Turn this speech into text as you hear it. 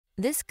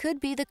This could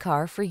be the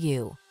car for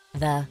you.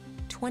 The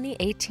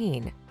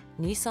 2018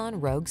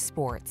 Nissan Rogue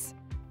Sports.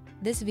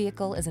 This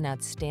vehicle is an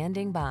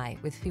outstanding buy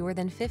with fewer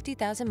than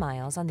 50,000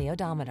 miles on the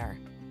odometer.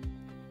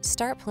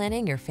 Start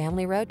planning your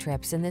family road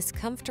trips in this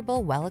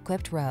comfortable,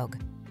 well-equipped Rogue.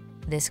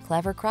 This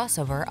clever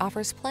crossover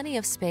offers plenty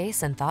of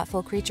space and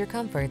thoughtful creature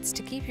comforts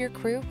to keep your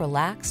crew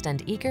relaxed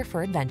and eager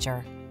for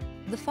adventure.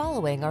 The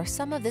following are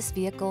some of this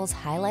vehicle's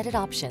highlighted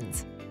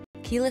options: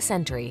 keyless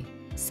entry,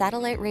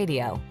 satellite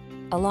radio,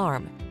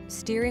 alarm,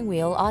 steering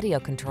wheel audio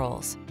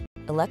controls,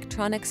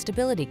 electronic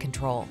stability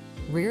control,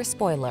 rear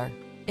spoiler,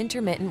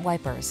 intermittent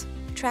wipers,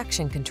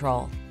 traction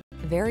control,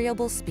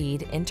 variable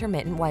speed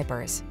intermittent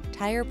wipers,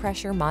 tire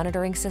pressure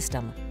monitoring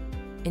system.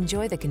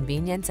 Enjoy the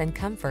convenience and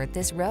comfort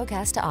this Rogue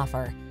has to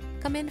offer.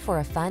 Come in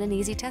for a fun and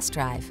easy test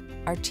drive.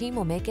 Our team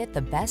will make it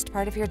the best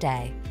part of your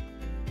day.